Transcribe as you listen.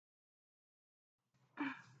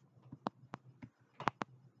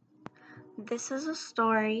This is a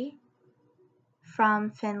story from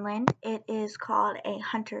Finland. It is called A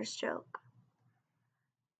Hunter's Joke.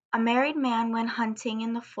 A married man went hunting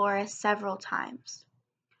in the forest several times.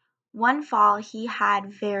 One fall he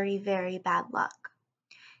had very, very bad luck.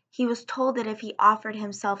 He was told that if he offered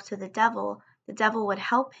himself to the devil would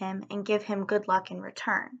help him and give him good luck in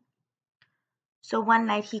return. So one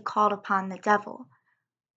night he called upon the devil.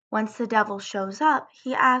 Once the devil shows up,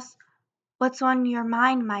 he asks, "What's on your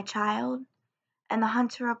mind, my child?" And the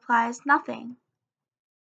hunter replies, "Nothing."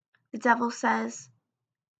 The devil says,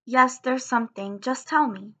 "Yes, there's something, just tell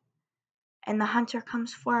me." And the hunter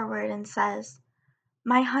comes forward and says,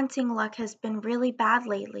 "My hunting luck has been really bad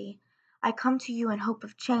lately. I come to you in hope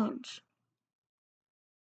of change."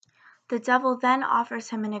 The devil then offers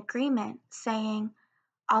him an agreement, saying,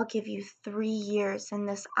 "I'll give you 3 years in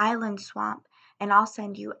this island swamp and I'll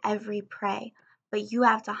send you every prey, but you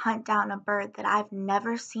have to hunt down a bird that I've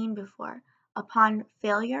never seen before. Upon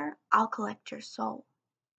failure, I'll collect your soul."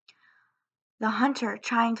 The hunter,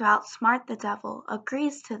 trying to outsmart the devil,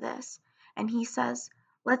 agrees to this, and he says,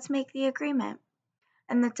 "Let's make the agreement."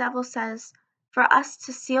 And the devil says, "For us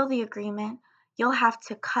to seal the agreement, you'll have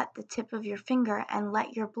to cut the tip of your finger and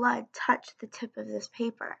let your blood touch the tip of this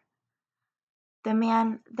paper." The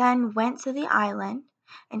man then went to the island,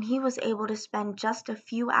 and he was able to spend just a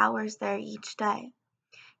few hours there each day.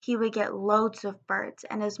 He would get loads of birds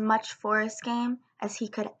and as much forest game as he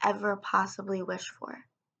could ever possibly wish for.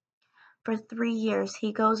 For 3 years,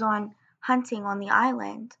 he goes on hunting on the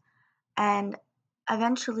island, and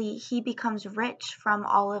eventually he becomes rich from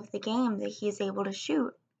all of the game that he is able to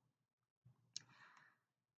shoot.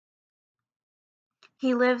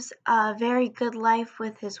 He lives a very good life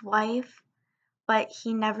with his wife, but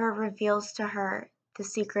he never reveals to her the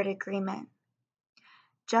secret agreement.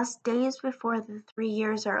 Just days before the 3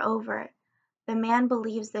 years are over, the man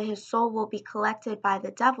believes that his soul will be collected by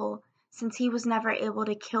the devil since he was never able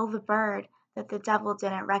to kill the bird that the devil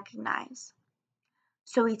didn't recognize.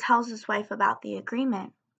 So he tells his wife about the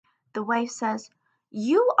agreement. The wife says,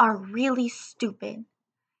 "You are really stupid.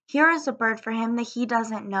 Here is a bird for him that he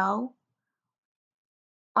doesn't know.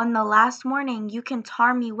 On the last morning you can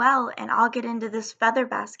tar me well and I'll get into this feather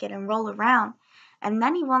basket and roll around, and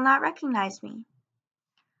then he will not recognize me."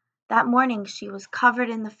 That morning she was covered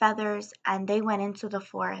in the feathers and they went into the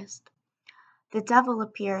forest. The devil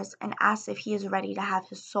appears and asks if he is ready to have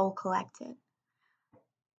his soul collected.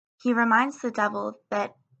 He reminds the devil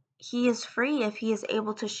that he is free if he is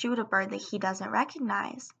able to shoot a bird that he doesn't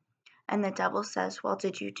recognize. And the devil says, "Well,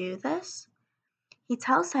 did you do this?" He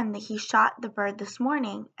tells him that he shot the bird this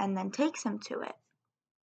morning and then takes him to it.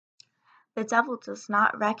 The devil does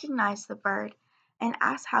not recognize the bird and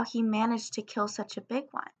asks how he managed to kill such a big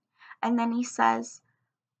one. And then he says,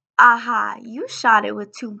 "Aha, you shot it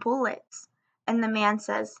with 2 bullets." And the man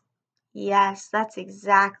says, "Yes, that's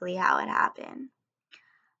exactly how it happened."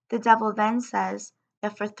 The devil then says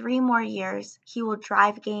that for 3 more years he will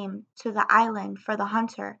drive game to the island for the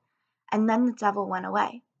hunter, and then the devil went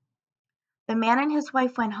away. The man and his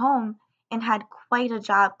wife went home and had quite a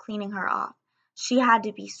job cleaning her off. She had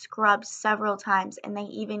to be scrubbed several times, and they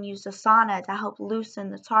even used a sauna to help loosen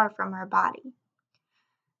the tar from her body.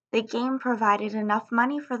 The game provided enough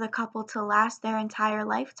money for the couple to last their entire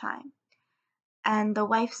lifetime. And the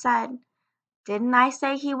wife said, "Didn't I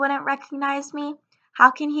say he wouldn't recognize me?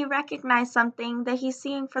 How can he recognize something that he's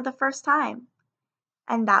seeing for the first time?"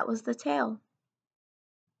 And that was the tale.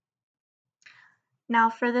 Now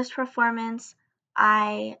for this performance,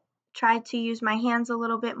 I tried to use my hands a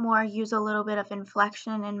little bit more, use a little bit of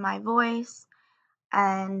inflection in my voice,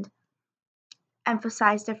 and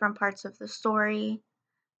emphasize different parts of the story,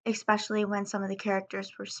 especially when some of the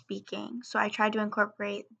characters were speaking. So I tried to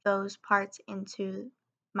incorporate those parts into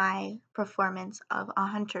my performance of A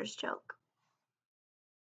Hunter's Joke.